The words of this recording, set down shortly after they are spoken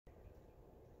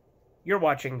You're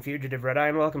watching Fugitive Redeye,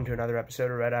 and welcome to another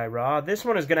episode of Redeye Raw. This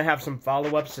one is going to have some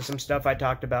follow-ups to some stuff I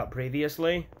talked about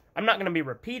previously. I'm not going to be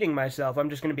repeating myself,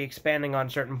 I'm just going to be expanding on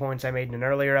certain points I made in an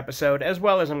earlier episode, as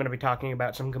well as I'm going to be talking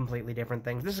about some completely different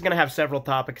things. This is going to have several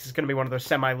topics, it's going to be one of those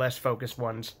semi-less focused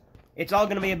ones. It's all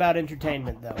going to be about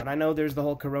entertainment, though, and I know there's the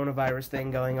whole coronavirus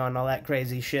thing going on, all that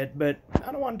crazy shit, but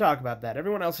I don't want to talk about that.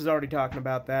 Everyone else is already talking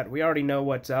about that. We already know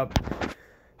what's up.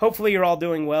 Hopefully you're all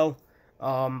doing well.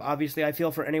 Obviously, I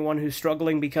feel for anyone who's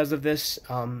struggling because of this.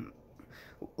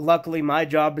 Luckily, my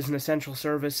job is an essential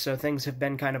service, so things have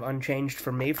been kind of unchanged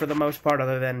for me for the most part,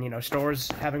 other than, stores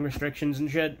having restrictions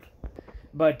and shit.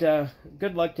 But,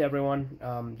 good luck to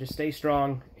everyone. Just stay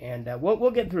strong, and we'll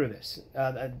get through this.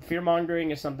 Fear-mongering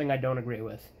is something I don't agree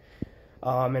with.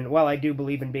 And while I do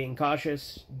believe in being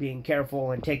cautious, being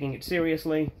careful, and taking it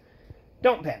seriously,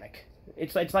 don't panic.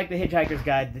 It's like the Hitchhiker's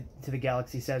Guide to the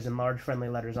Galaxy says in large friendly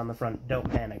letters on the front, don't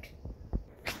panic.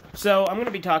 So, I'm going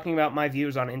to be talking about my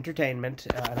views on entertainment.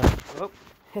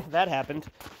 That happened.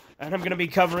 And I'm going to be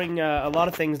covering a lot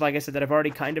of things, like I said, that I've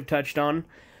already kind of touched on.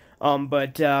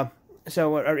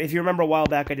 So, if you remember a while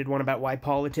back, I did one about why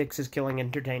politics is killing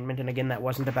entertainment, and again, that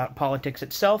wasn't about politics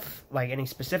itself, like any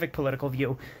specific political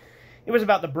view. It was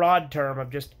about the broad term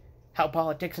of just how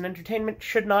politics and entertainment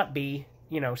should not be,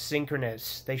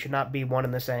 synchronous. They should not be one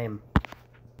and the same.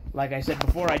 Like I said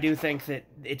before, I do think that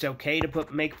it's okay to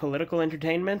make political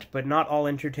entertainment, but not all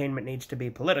entertainment needs to be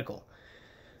political.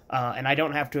 And I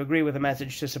don't have to agree with a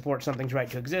message to support something's right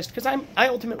to exist, because I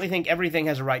ultimately think everything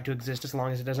has a right to exist as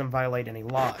long as it doesn't violate any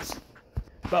laws.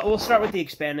 But we'll start with the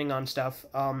expanding on stuff.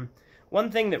 One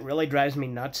thing that really drives me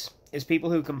nuts is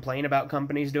people who complain about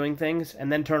companies doing things, and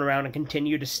then turn around and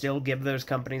continue to still give those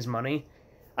companies money.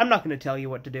 I'm not going to tell you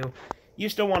what to do. You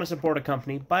still want to support a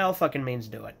company, by all fucking means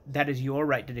do it. That is your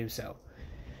right to do so.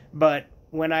 But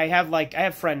when I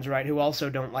have friends, right, who also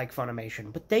don't like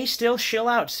Funimation, but they still shill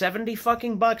out 70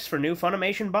 fucking bucks for new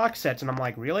Funimation box sets, and I'm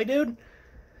like, really, dude?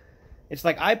 It's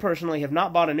like, I personally have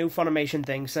not bought a new Funimation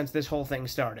thing since this whole thing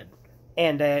started.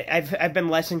 And I've been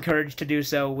less encouraged to do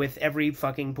so with every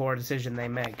fucking poor decision they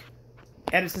make.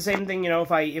 And it's the same thing,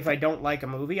 if I don't like a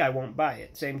movie, I won't buy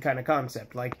it. Same kind of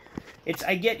concept. Like,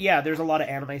 there's a lot of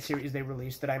anime series they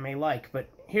release that I may like, but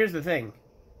here's the thing.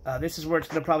 This is where it's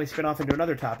going to probably spin off into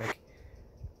another topic.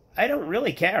 I don't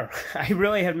really care. I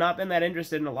really have not been that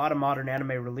interested in a lot of modern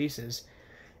anime releases.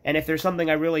 And if there's something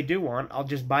I really do want, I'll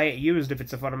just buy it used if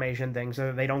it's a Funimation thing, so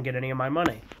that they don't get any of my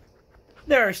money.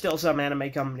 There are still some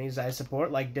anime companies I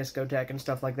support, like Discotek and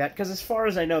stuff like that, because as far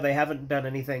as I know, they haven't done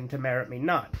anything to merit me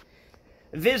not.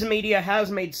 Viz Media has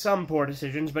made some poor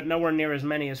decisions, but nowhere near as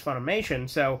many as Funimation,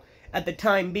 so at the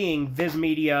time being, Viz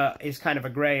Media is kind of a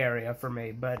gray area for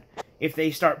me, but if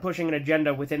they start pushing an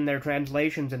agenda within their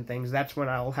translations and things, that's when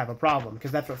I'll have a problem,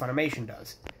 because that's what Funimation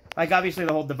does. Like, obviously,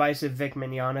 the whole divisive Vic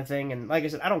Mignogna thing, and like I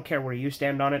said, I don't care where you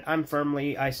stand on it.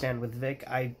 I stand with Vic.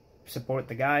 I support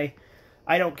the guy.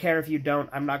 I don't care if you don't.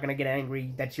 I'm not going to get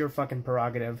angry. That's your fucking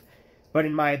prerogative. But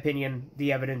in my opinion,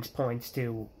 the evidence points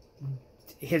to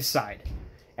his side.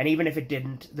 And even if it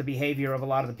didn't, the behavior of a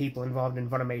lot of the people involved in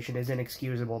Funimation is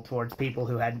inexcusable towards people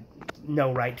who had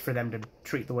no right for them to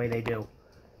treat the way they do.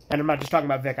 And I'm not just talking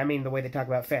about Vic, I mean the way they talk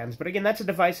about fans. But again, that's a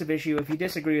divisive issue. If you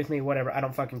disagree with me, whatever, I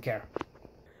don't fucking care.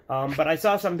 But I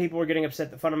saw some people were getting upset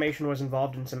that Funimation was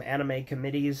involved in some anime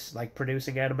committees, like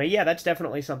producing anime. Yeah, that's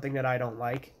definitely something that I don't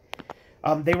like.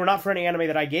 They were not for any anime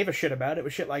that I gave a shit about. It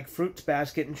was shit like Fruits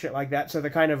Basket and shit like that, so the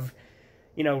kind of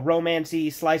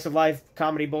romancy, slice-of-life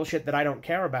comedy bullshit that I don't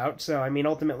care about, so, I mean,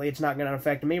 ultimately it's not going to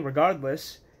affect me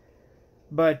regardless.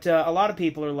 But a lot of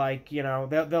people are like, they'll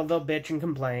bitch and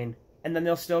complain, and then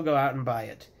they'll still go out and buy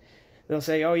it. They'll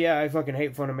say, oh yeah, I fucking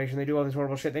hate Funimation, they do all this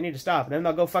horrible shit, they need to stop. And then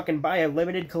they'll go fucking buy a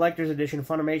limited collector's edition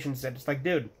Funimation set. It's like,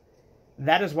 dude,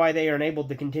 that is why they are enabled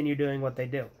to continue doing what they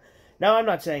do. Now, I'm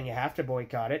not saying you have to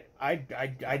boycott it.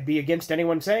 I'd be against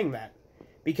anyone saying that.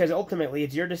 Because ultimately,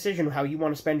 it's your decision how you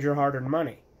want to spend your hard-earned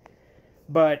money.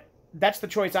 But that's the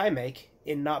choice I make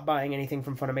in not buying anything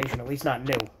from Funimation, at least not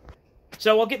new.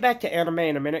 So we'll get back to anime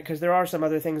in a minute, because there are some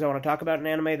other things I want to talk about in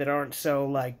anime that aren't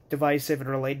so, divisive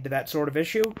and related to that sort of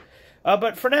issue.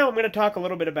 But for now, I'm going to talk a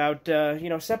little bit about,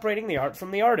 separating the art from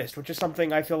the artist, which is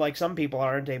something I feel like some people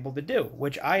aren't able to do,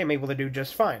 which I am able to do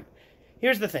just fine.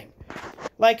 Here's the thing.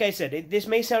 Like I said, this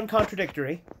may sound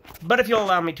contradictory, but if you'll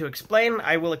allow me to explain,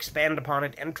 I will expand upon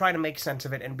it and try to make sense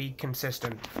of it and be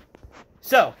consistent.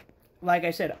 So, like I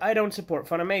said, I don't support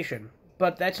Funimation,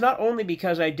 but that's not only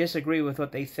because I disagree with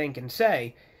what they think and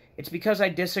say, it's because I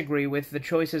disagree with the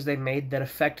choices they made that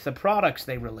affect the products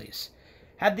they release.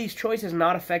 Had these choices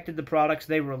not affected the products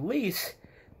they release,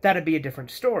 that'd be a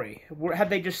different story. Had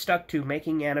they just stuck to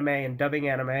making anime and dubbing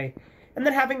anime, and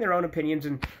then having their own opinions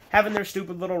and having their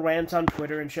stupid little rants on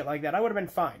Twitter and shit like that, I would have been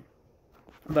fine.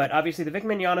 But obviously the Vic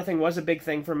Mignogna thing was a big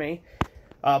thing for me.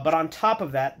 But on top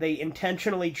of that, they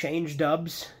intentionally changed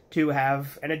dubs to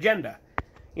have an agenda.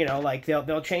 You know, like,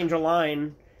 they'll change a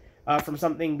line from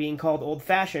something being called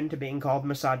old-fashioned to being called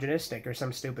misogynistic or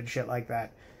some stupid shit like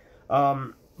that.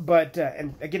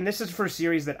 And again, this is for a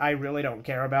series that I really don't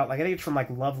care about. Like, I think it's from, like,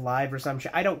 Love Live or some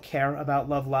shit. I don't care about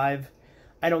Love Live.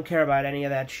 I don't care about any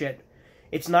of that shit.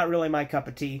 It's not really my cup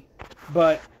of tea.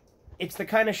 But it's the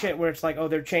kind of shit where it's like, oh,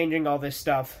 they're changing all this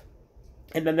stuff,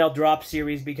 and then they'll drop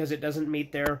series because it doesn't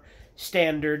meet their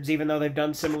standards, even though they've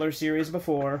done similar series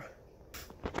before.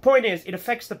 Point is, it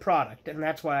affects the product, and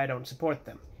that's why I don't support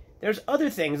them. There's other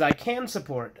things I can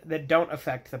support that don't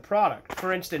affect the product.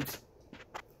 For instance,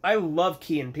 I love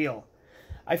Key and Peele.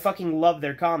 I fucking love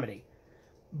their comedy.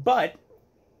 But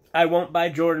I won't buy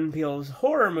Jordan Peele's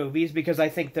horror movies because I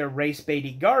think they're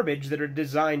race-baity garbage that are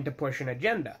designed to push an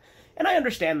agenda. And I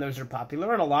understand those are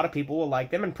popular, and a lot of people will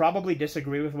like them and probably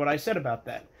disagree with what I said about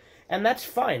that. And that's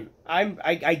fine.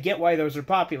 I get why those are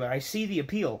popular. I see the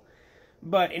appeal.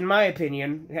 But in my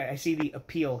opinion, I see the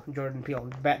appeal, Jordan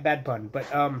Peele. Bad pun.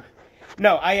 But,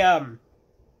 no, I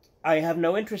have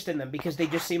no interest in them because they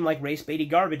just seem like race-baity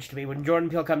garbage to me. When Jordan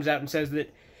Peele comes out and says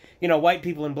that, you know, white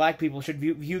people and black people should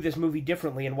view this movie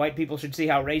differently and white people should see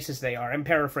how racist they are. I'm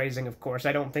paraphrasing, of course.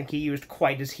 I don't think he used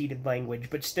quite as heated language,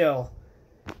 but still.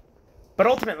 But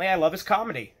ultimately, I love his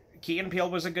comedy. Key and Peele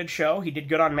was a good show. He did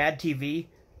good on Mad TV.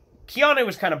 Keanu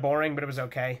was kind of boring, but it was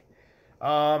okay.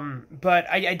 But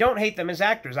I don't hate them as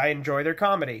actors. I enjoy their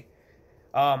comedy.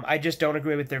 I just don't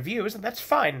agree with their views, and that's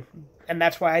fine. And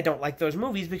that's why I don't like those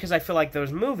movies, because I feel like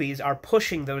those movies are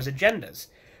pushing those agendas,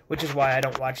 which is why I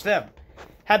don't watch them.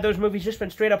 Had those movies just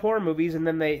been straight-up horror movies, and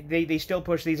then they still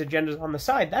push these agendas on the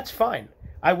side, that's fine.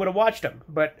 I would have watched them.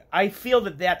 But I feel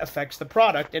that that affects the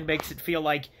product and makes it feel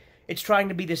like it's trying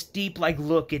to be this deep, like,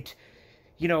 look at,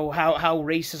 you know, how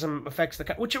racism affects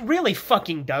the... Which it really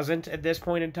fucking doesn't at this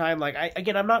point in time. Like,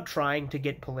 again, I'm not trying to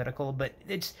get political, but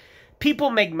it's... People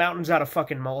make mountains out of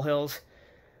fucking molehills.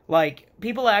 Like,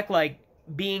 people act like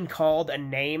being called a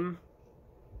name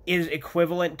is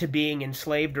equivalent to being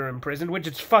enslaved or imprisoned, which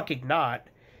it's fucking not.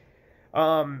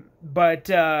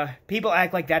 But people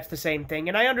act like that's the same thing,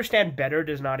 and I understand better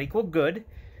does not equal good,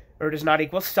 or does not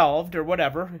equal solved, or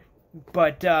whatever,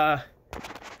 but, I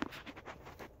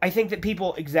think that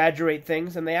people exaggerate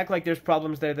things, and they act like there's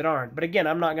problems there that aren't. But again,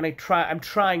 I'm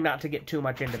trying not to get too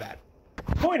much into that.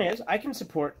 Point is, I can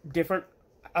support different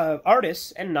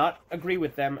artists and not agree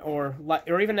with them or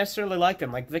even necessarily like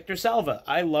them. Like Victor Salva.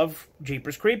 I love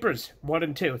Jeepers Creepers 1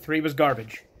 and 2. 3 was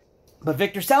garbage. But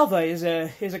Victor Salva is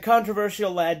a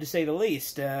controversial lad, to say the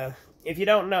least. If you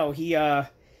don't know,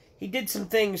 he did some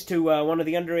things to one of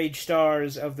the underage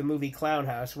stars of the movie Clown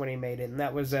House when he made it, and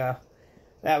that was a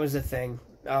thing.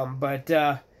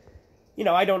 You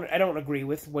know, I don't agree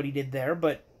with what he did there,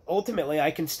 but ultimately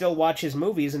I can still watch his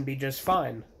movies and be just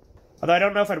fine. Although I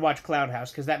don't know if I'd watch Clown House,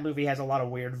 because that movie has a lot of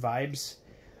weird vibes.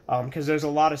 Because there's a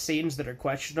lot of scenes that are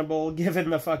questionable,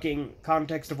 given the fucking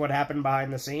context of what happened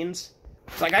behind the scenes.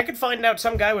 It's like, I could find out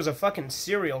some guy was a fucking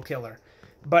serial killer,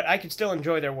 but I could still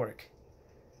enjoy their work.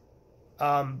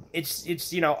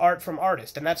 It's, you know, art from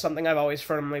artist, and that's something I've always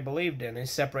firmly believed in, is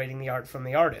separating the art from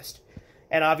the artist.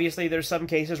 And obviously there's some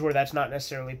cases where that's not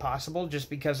necessarily possible, just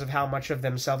because of how much of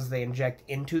themselves they inject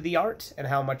into the art, and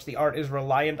how much the art is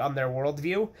reliant on their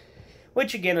worldview,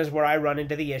 which again is where I run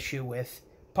into the issue with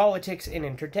politics in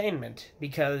entertainment,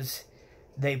 because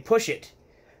they push it.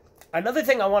 Another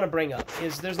thing I want to bring up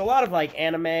is there's a lot of, like,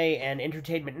 anime and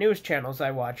entertainment news channels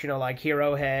I watch, you know, like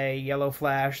Hero Hey, Yellow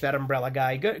Flash, That Umbrella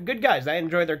Guy, good guys, I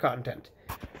enjoy their content.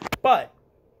 But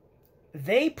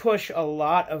they push a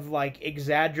lot of, like,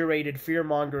 exaggerated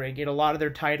fear-mongering in a lot of their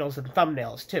titles and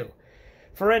thumbnails, too.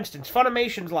 For instance,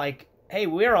 Funimation's like, hey,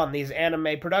 we're on these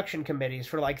anime production committees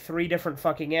for, like, 3 different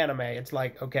fucking anime. It's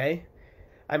like, okay.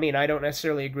 I mean, I don't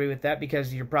necessarily agree with that,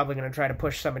 because you're probably going to try to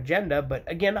push some agenda, but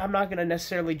again, I'm not going to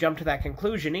necessarily jump to that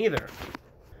conclusion either.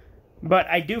 But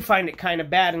I do find it kind of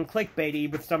bad and clickbaity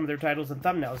with some of their titles and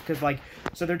thumbnails, because, like,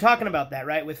 so they're talking about that,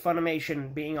 right, with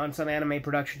Funimation being on some anime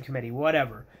production committee,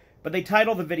 whatever. But they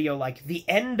title the video, like, The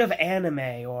End of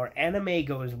Anime, or Anime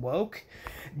Goes Woke.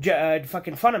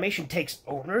 Fucking Funimation takes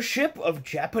ownership of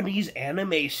Japanese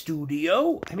anime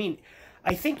studio? I mean,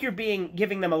 I think you're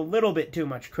giving them a little bit too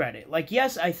much credit. Like,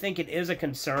 yes, I think it is a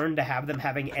concern to have them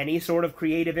having any sort of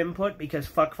creative input, because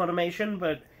fuck Funimation,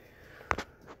 but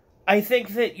I think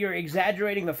that you're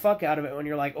exaggerating the fuck out of it when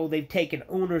you're like, oh, they've taken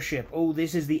ownership. Oh,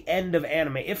 this is the end of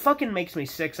anime. It fucking makes me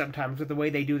sick sometimes with the way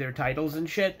they do their titles and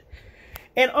shit.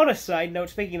 And on a side note,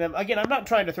 speaking of them, again, I'm not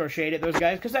trying to throw shade at those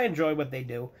guys, because I enjoy what they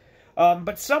do.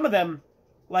 But some of them,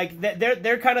 like,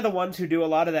 they're kind of the ones who do a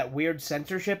lot of that weird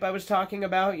censorship I was talking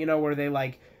about, you know, where they,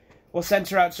 like, will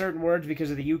censor out certain words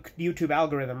because of the YouTube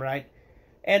algorithm, right?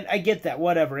 And I get that,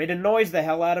 whatever. It annoys the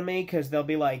hell out of me, because they'll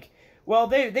be like, well,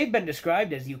 they've been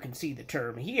described as, you can see the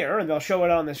term here, and they'll show it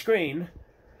on the screen,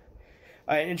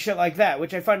 and shit like that,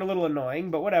 which I find a little annoying,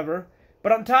 but whatever.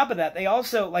 But on top of that, they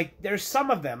also, like, there's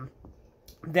some of them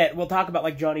that we'll talk about,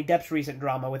 like Johnny Depp's recent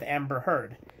drama with Amber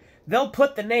Heard. They'll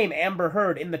put the name Amber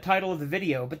Heard in the title of the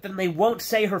video, but then they won't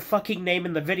say her fucking name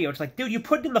in the video. It's like, dude, you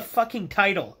put it in the fucking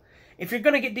title. If you're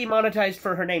gonna get demonetized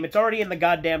for her name, it's already in the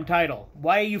goddamn title.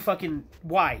 Why are you fucking...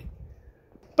 why?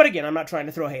 But again, I'm not trying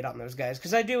to throw hate on those guys,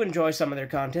 because I do enjoy some of their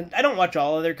content. I don't watch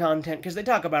all of their content, because they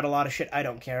talk about a lot of shit I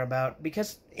don't care about.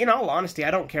 Because, in all honesty,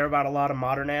 I don't care about a lot of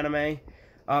modern anime.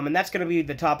 And that's gonna be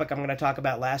the topic I'm gonna talk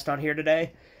about last on here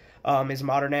today. Is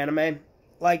modern anime.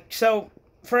 Like, so,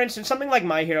 for instance, something like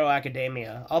My Hero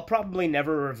Academia, I'll probably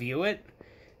never review it,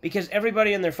 because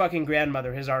everybody and their fucking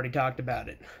grandmother has already talked about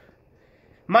it.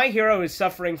 My Hero is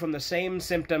suffering from the same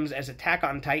symptoms as Attack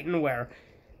on Titan, where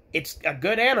it's a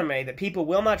good anime that people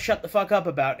will not shut the fuck up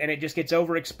about, and it just gets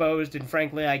overexposed, and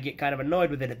frankly, I get kind of annoyed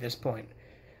with it at this point.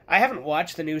 I haven't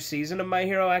watched the new season of My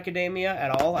Hero Academia at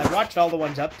all. I've watched all the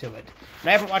ones up to it, and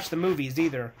I haven't watched the movies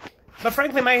either. But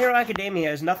frankly, My Hero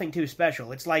Academia is nothing too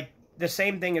special. It's like the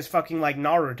same thing as fucking like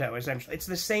Naruto, essentially. It's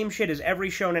the same shit as every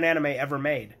shonen anime ever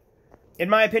made. In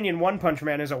my opinion, One Punch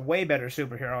Man is a way better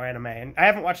superhero anime, and I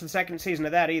haven't watched the second season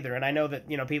of that either, and I know that,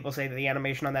 you know, people say that the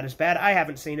animation on that is bad. I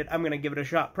haven't seen it. I'm gonna give it a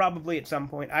shot, probably at some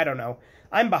point. I don't know.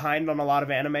 I'm behind on a lot of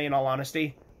anime, in all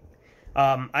honesty.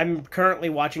 I'm currently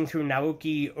watching through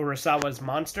Naoki Urasawa's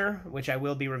Monster, which I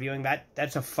will be reviewing.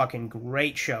 That's a fucking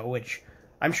great show, which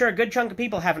I'm sure a good chunk of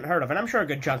people haven't heard of, and I'm sure a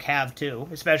good chunk have, too,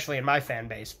 especially in my fan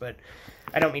base, but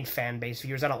I don't mean fan base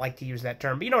viewers, I don't like to use that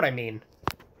term, but you know what I mean.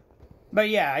 But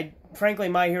yeah, frankly,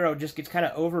 My Hero just gets kind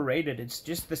of overrated. It's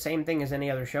just the same thing as any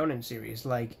other shonen series.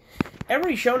 Like,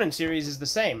 every shonen series is the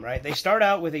same, right? They start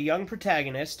out with a young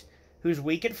protagonist who's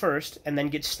weak at first, and then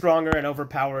gets stronger and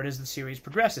overpowered as the series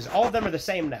progresses. All of them are the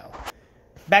same now.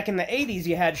 Back in the 80s,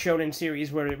 you had shonen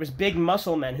series where it was big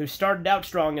muscle men who started out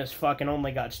strong as fuck and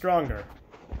only got stronger.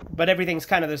 But everything's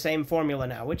kind of the same formula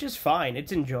now, which is fine.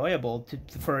 It's enjoyable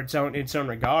for its own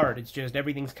regard. It's just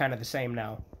everything's kind of the same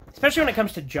now. Especially when it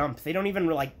comes to Jump. They don't even,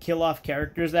 like, kill off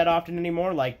characters that often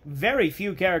anymore. Like, very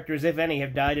few characters, if any,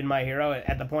 have died in My Hero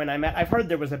at the point I'm at. I've heard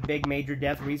there was a big major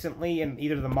death recently in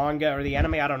either the manga or the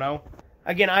anime, I don't know.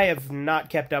 Again, I have not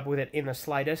kept up with it in the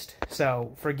slightest,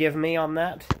 so forgive me on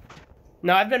that.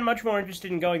 No, I've been much more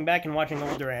interested in going back and watching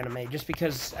older anime, just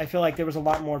because I feel like there was a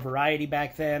lot more variety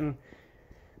back then.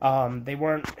 They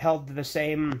weren't held to the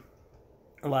same,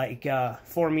 like,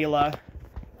 formula.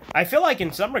 I feel like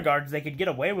in some regards they could get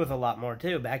away with a lot more,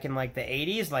 too. Back in, like, the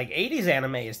 80s, like, 80s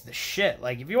anime is the shit.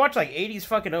 Like, if you watch, like, 80s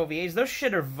fucking OVAs, those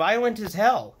shit are violent as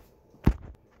hell.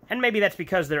 And maybe that's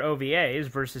because they're OVAs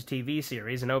versus TV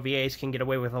series, and OVAs can get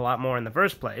away with a lot more in the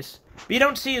first place. But you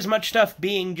don't see as much stuff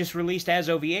being just released as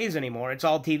OVAs anymore. It's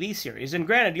all TV series. And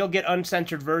granted, you'll get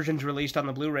uncensored versions released on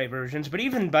the Blu-ray versions, but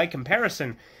even by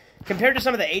comparison, compared to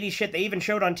some of the 80s shit they even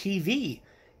showed on TV,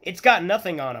 it's got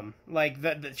nothing on them. Like,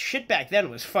 the shit back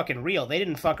then was fucking real. They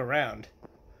didn't fuck around.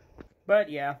 But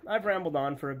yeah, I've rambled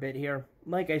on for a bit here.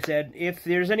 Like I said, if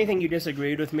there's anything you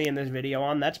disagreed with me in this video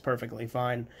on, that's perfectly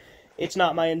fine. It's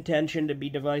not my intention to be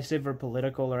divisive or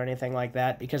political or anything like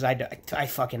that, because I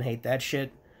fucking hate that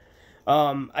shit.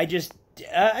 I just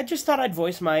thought I'd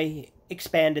voice my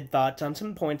expanded thoughts on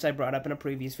some points I brought up in a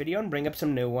previous video and bring up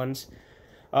some new ones.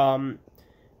 Like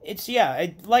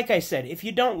I said, if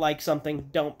you don't like something,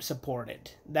 don't support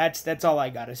it. That's all I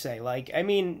gotta say. Like, I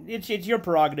mean, it's your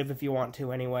prerogative if you want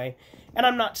to anyway. And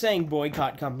I'm not saying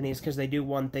boycott companies because they do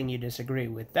one thing you disagree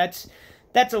with. That's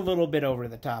a little bit over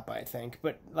the top, I think.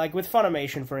 But, like, with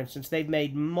Funimation, for instance, they've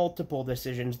made multiple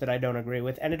decisions that I don't agree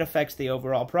with, and it affects the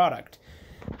overall product.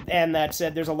 And that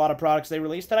said, there's a lot of products they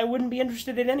release that I wouldn't be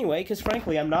interested in anyway, because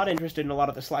frankly, I'm not interested in a lot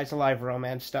of the slice-of-life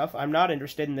romance stuff. I'm not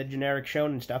interested in the generic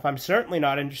shonen stuff. I'm certainly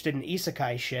not interested in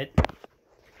isekai shit.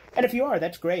 And if you are,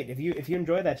 that's great. If you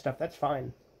enjoy that stuff, that's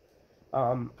fine.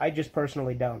 I just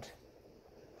personally don't.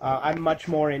 I'm much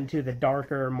more into the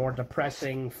darker, more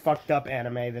depressing, fucked-up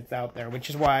anime that's out there, which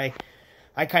is why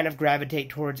I kind of gravitate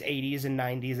towards 80s and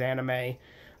 90s anime.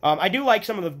 I do like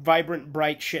some of the vibrant,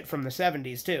 bright shit from the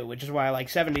 70s, too, which is why I like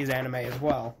 70s anime as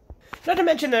well. Not to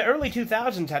mention the early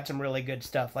 2000s had some really good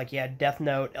stuff. Like, you had Death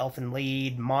Note, Elfen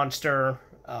Lied, Monster.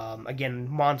 Again,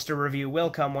 Monster review will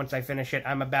come once I finish it.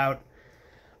 I'm about,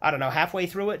 I don't know, halfway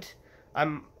through it.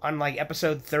 I'm on, like,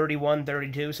 episode 31,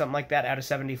 32, something like that, out of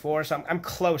 74. So I'm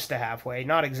close to halfway.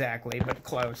 Not exactly, but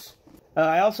close.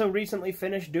 I also recently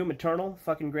finished Doom Eternal.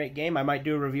 Fucking great game. I might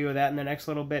do a review of that in the next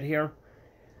little bit here.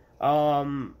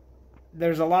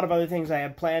 There's a lot of other things I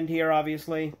have planned here,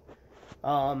 obviously.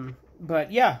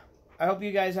 But yeah, I hope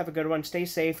you guys have a good one. Stay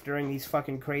safe during these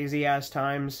fucking crazy-ass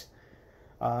times.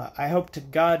 I hope to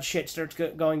God shit starts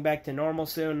going back to normal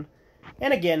soon.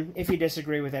 And again, if you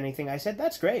disagree with anything I said,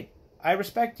 that's great. I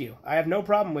respect you. I have no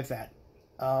problem with that.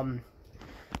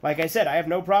 Like I said, I have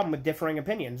no problem with differing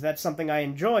opinions. That's something I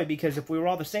enjoy, because if we were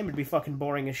all the same, it'd be fucking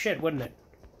boring as shit, wouldn't it?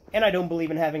 And I don't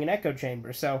believe in having an echo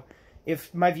chamber, so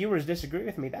if my viewers disagree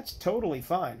with me, that's totally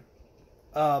fine.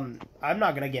 I'm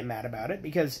not gonna get mad about it,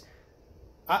 because,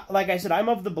 like I said, I'm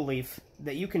of the belief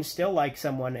that you can still like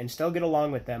someone and still get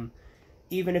along with them,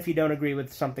 even if you don't agree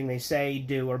with something they say,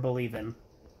 do, or believe in.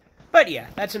 But yeah,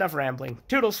 that's enough rambling.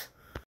 Toodles!